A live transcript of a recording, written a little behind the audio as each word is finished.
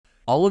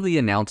all of the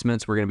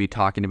announcements we're going to be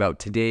talking about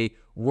today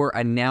were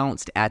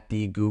announced at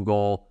the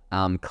Google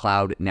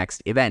Cloud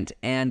Next event.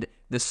 And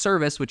the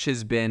service, which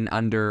has been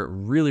under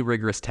really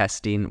rigorous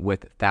testing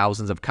with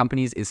thousands of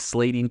companies, is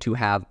slating to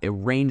have a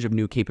range of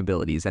new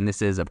capabilities. And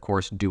this is, of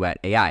course, Duet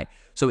AI.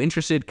 So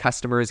interested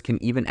customers can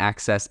even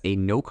access a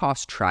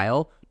no-cost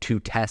trial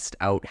to test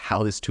out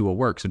how this tool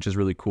works, which is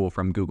really cool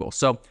from Google.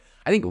 So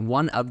I think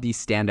one of the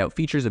standout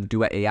features of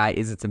Duet AI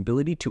is its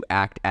ability to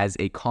act as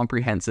a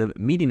comprehensive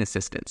meeting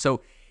assistant.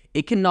 So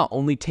it can not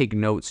only take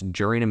notes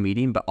during a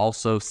meeting, but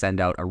also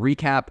send out a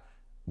recap.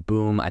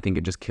 Boom, I think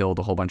it just killed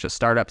a whole bunch of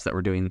startups that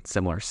were doing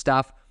similar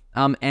stuff.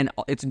 And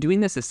it's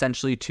doing this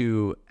essentially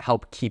to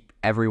help keep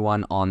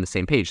everyone on the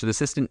same page. So the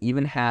assistant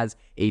even has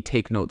a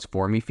take notes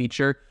for me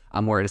feature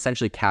where it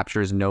essentially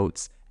captures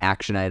notes,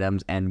 action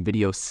items, and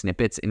video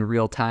snippets in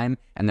real time,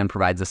 and then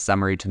provides a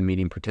summary to the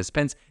meeting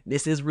participants.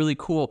 This is really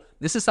cool.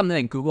 This is something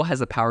that Google has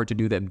the power to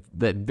do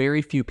that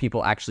very few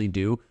people actually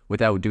do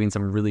without doing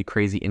some really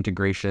crazy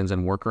integrations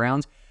and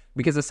workarounds.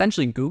 Because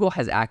essentially Google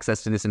has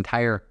access to this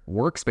entire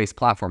workspace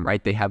platform,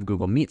 right? They have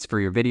Google Meets for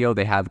your video.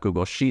 They have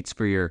Google Sheets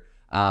for your,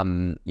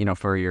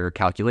 for your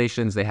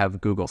calculations. They have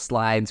Google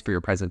Slides for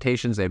your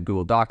presentations. They have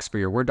Google Docs for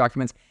your Word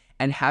documents.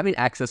 And having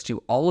access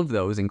to all of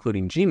those,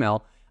 including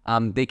Gmail,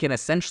 they can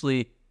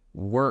essentially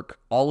work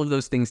all of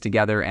those things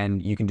together,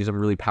 and you can do some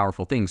really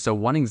powerful things. So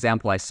one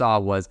example I saw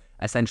was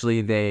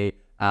essentially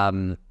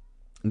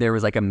there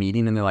was like a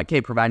meeting and they're like, hey,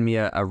 provide me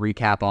a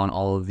recap on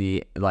all of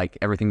the, like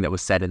everything that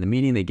was said in the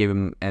meeting. They gave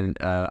him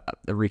a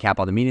recap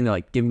on the meeting. They're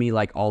like, give me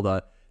like all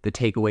the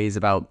takeaways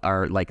about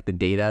our, like the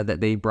data that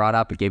they brought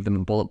up. It gave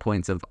them bullet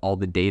points of all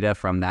the data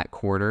from that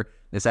quarter.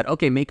 They said,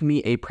 okay, make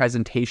me a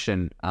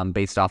presentation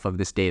based off of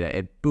this data.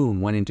 It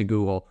boom, went into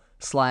Google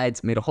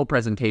Slides, made a whole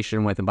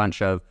presentation with a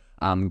bunch of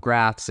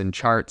graphs and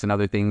charts and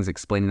other things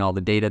explaining all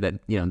the data that,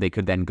 they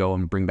could then go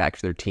and bring back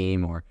to their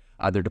team or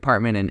their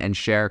department and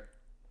share.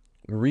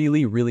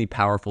 Really, really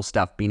powerful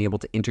stuff, being able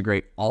to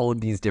integrate all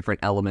of these different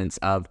elements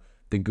of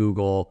the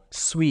Google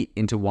suite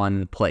into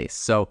one place.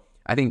 So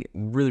I think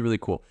really, really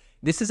cool.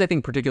 This is, I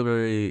think,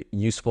 particularly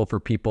useful for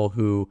people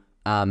who,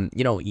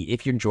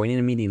 if you're joining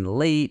a meeting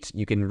late,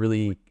 you can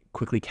really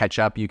quickly catch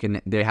up.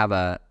 They have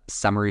a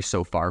summary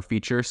so far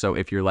feature. So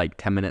if you're like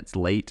 10 minutes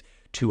late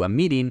to a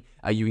meeting,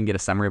 you can get a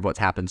summary of what's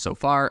happened so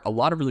far. A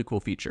lot of really cool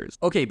features.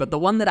 Okay, but the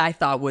one that I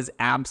thought was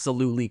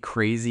absolutely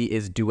crazy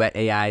is Duet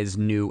AI's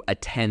new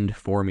Attend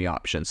For Me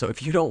option. So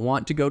if you don't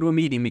want to go to a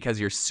meeting because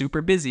you're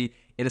super busy,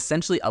 it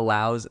essentially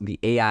allows the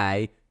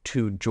AI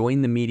to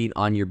join the meeting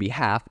on your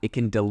behalf. It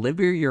can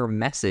deliver your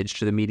message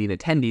to the meeting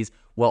attendees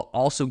while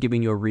also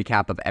giving you a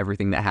recap of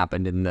everything that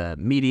happened in the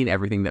meeting,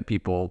 everything that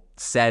people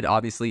said.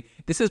 Obviously,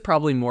 this is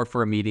probably more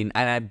for a meeting,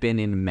 and I've been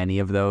in many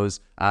of those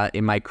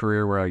in my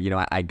career where,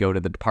 I go to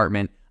the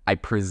department, I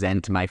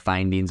present my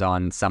findings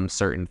on some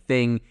certain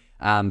thing.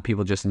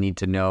 People just need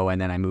to know,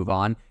 and then I move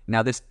on.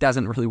 Now, this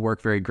doesn't really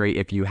work very great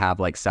if you have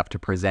like stuff to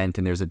present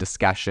and there's a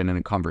discussion and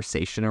a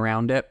conversation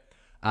around it.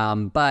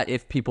 But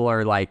if people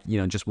are like,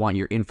 just want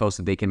your info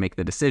so they can make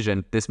the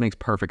decision, this makes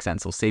perfect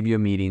sense. It'll save you a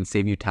meeting,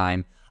 save you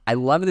time. I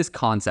love this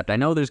concept. I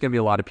know there's going to be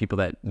a lot of people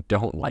that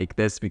don't like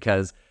this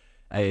because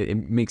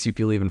it makes you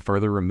feel even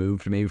further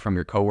removed maybe from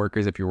your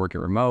coworkers if you're working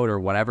remote or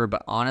whatever.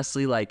 But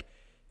honestly, like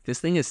this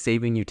thing is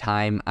saving you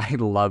time. I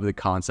love the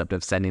concept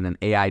of sending an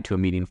AI to a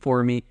meeting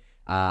for me.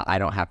 I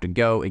don't have to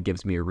go. It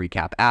gives me a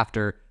recap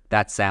after.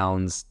 That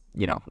sounds,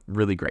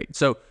 really great.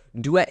 So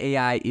Duet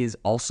AI is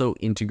also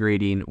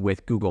integrating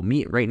with Google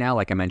Meet right now,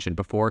 like I mentioned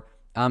before.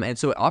 And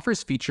so it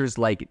offers features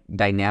like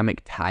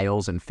dynamic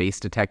tiles and face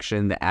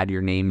detection that add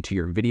your name to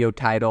your video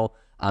title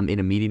in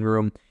a meeting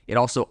room. It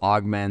also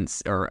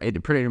augments, or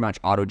it pretty much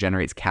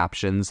auto-generates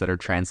captions that are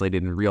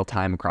translated in real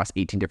time across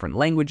 18 different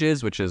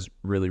languages, which is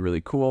really,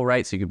 really cool,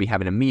 right? So you could be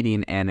having a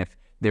meeting, and if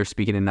they're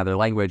speaking another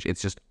language,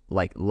 it's just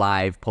like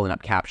live pulling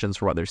up captions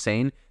for what they're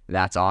saying.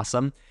 That's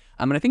awesome.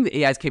 And I think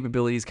the AI's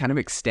capabilities kind of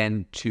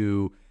extend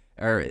to,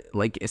 or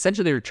like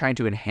essentially they're trying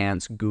to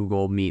enhance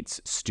Google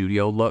Meet's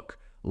studio look,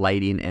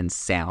 lighting, and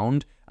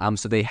sound.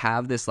 So they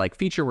have this like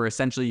feature where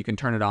essentially you can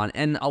turn it on,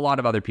 and a lot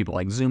of other people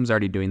like Zoom's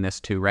already doing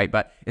this too, right?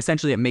 But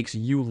essentially it makes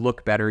you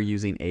look better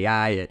using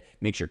AI. It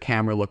makes your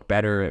camera look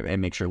better. It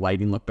makes your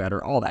lighting look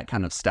better, all that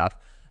kind of stuff,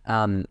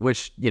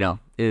 which,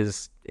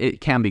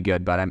 it can be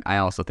good, but I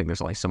also think there's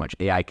only so much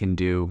AI can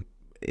do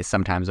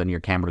sometimes when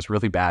your camera's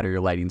really bad or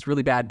your lighting's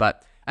really bad,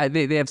 but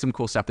they have some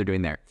cool stuff they're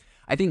doing there.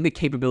 I think the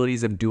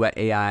capabilities of Duet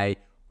AI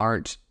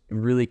aren't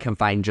really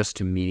confined just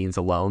to meetings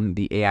alone.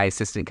 The AI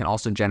assistant can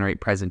also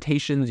generate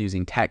presentations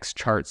using text,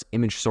 charts,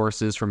 image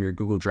sources from your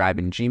Google Drive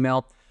and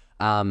Gmail.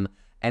 And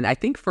I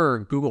think for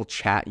Google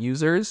Chat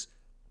users,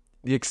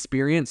 the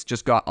experience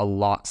just got a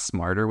lot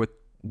smarter with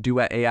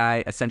Duet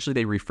AI. Essentially,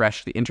 they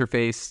refreshed the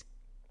interface.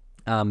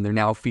 They're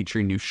now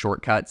featuring new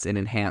shortcuts and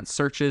enhanced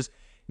searches.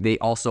 They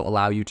also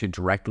allow you to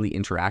directly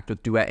interact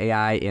with Duet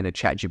AI in a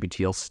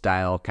ChatGPT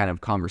style kind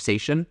of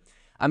conversation.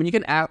 You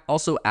can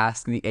also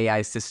ask the AI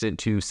assistant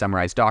to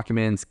summarize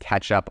documents,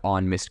 catch up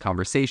on missed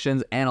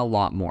conversations, and a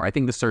lot more. I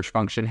think the search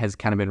function has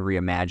kind of been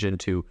reimagined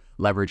to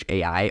leverage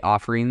AI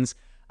offerings.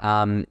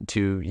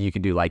 You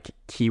can do like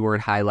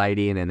keyword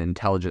highlighting and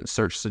intelligent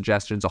search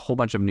suggestions, a whole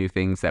bunch of new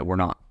things that were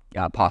not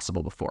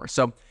possible before.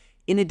 So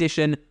in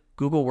addition,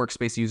 Google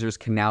Workspace users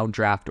can now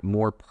draft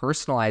more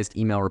personalized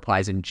email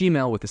replies in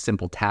Gmail with a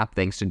simple tap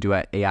thanks to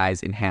Duet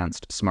AI's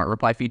enhanced Smart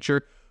Reply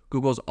feature.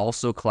 Google's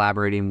also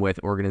collaborating with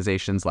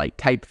organizations like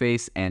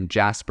Typeface and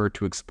Jasper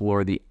to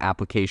explore the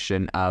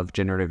application of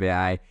generative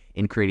AI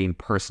in creating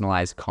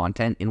personalized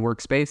content in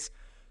Workspace.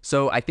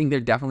 So I think there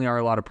definitely are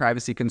a lot of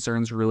privacy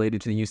concerns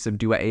related to the use of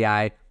Duet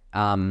AI,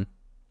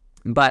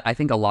 but I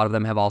think a lot of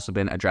them have also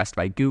been addressed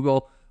by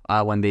Google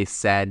when they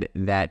said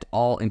that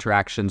all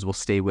interactions will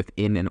stay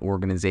within an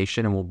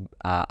organization and will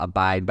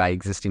abide by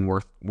existing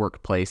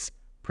workplace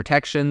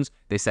protections.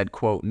 They said,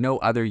 quote, "No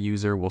other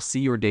user will see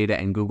your data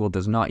and Google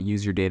does not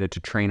use your data to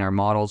train our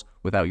models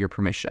without your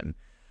permission."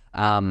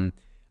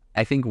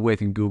 I think with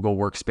Google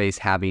Workspace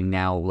having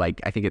now,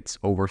 I think it's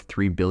over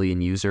 3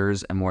 billion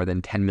users and more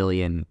than 10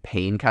 million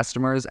paying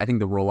customers, I think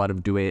the rollout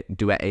of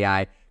Duet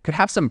AI could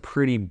have some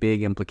pretty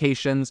big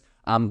implications.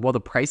 While the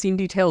pricing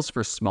details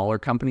for smaller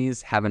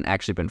companies haven't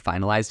actually been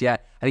finalized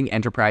yet, I think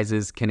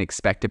enterprises can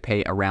expect to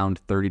pay around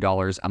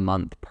 $30 a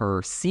month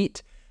per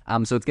seat.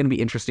 So it's going to be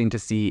interesting to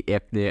see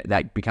if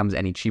that becomes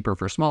any cheaper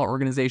for smaller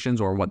organizations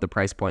or what the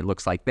price point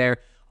looks like there.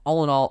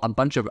 All in all, a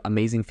bunch of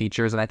amazing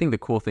features. And I think the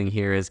cool thing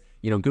here is,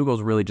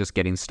 Google's really just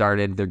getting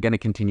started. They're going to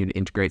continue to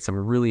integrate some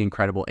really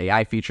incredible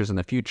AI features in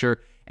the future.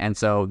 And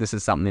so this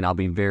is something I'll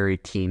be very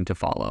keen to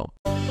follow.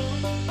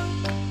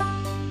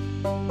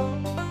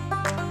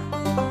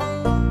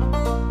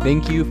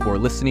 Thank you for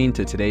listening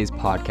to today's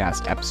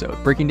podcast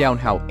episode, breaking down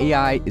how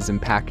AI is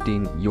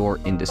impacting your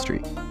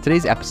industry.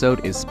 Today's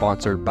episode is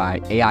sponsored by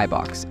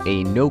AIbox,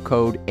 a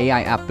no-code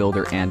AI app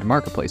builder and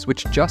marketplace,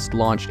 which just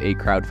launched a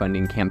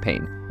crowdfunding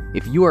campaign.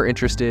 If you are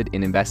interested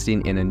in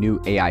investing in a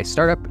new AI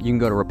startup, you can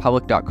go to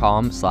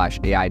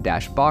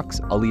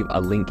republic.com/AI-box. I'll leave a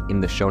link in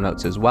the show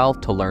notes as well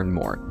to learn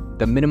more.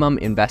 The minimum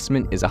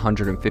investment is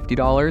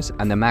 $150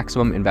 and the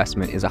maximum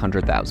investment is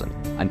 $100,000.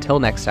 Until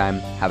next time,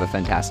 have a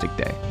fantastic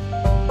day.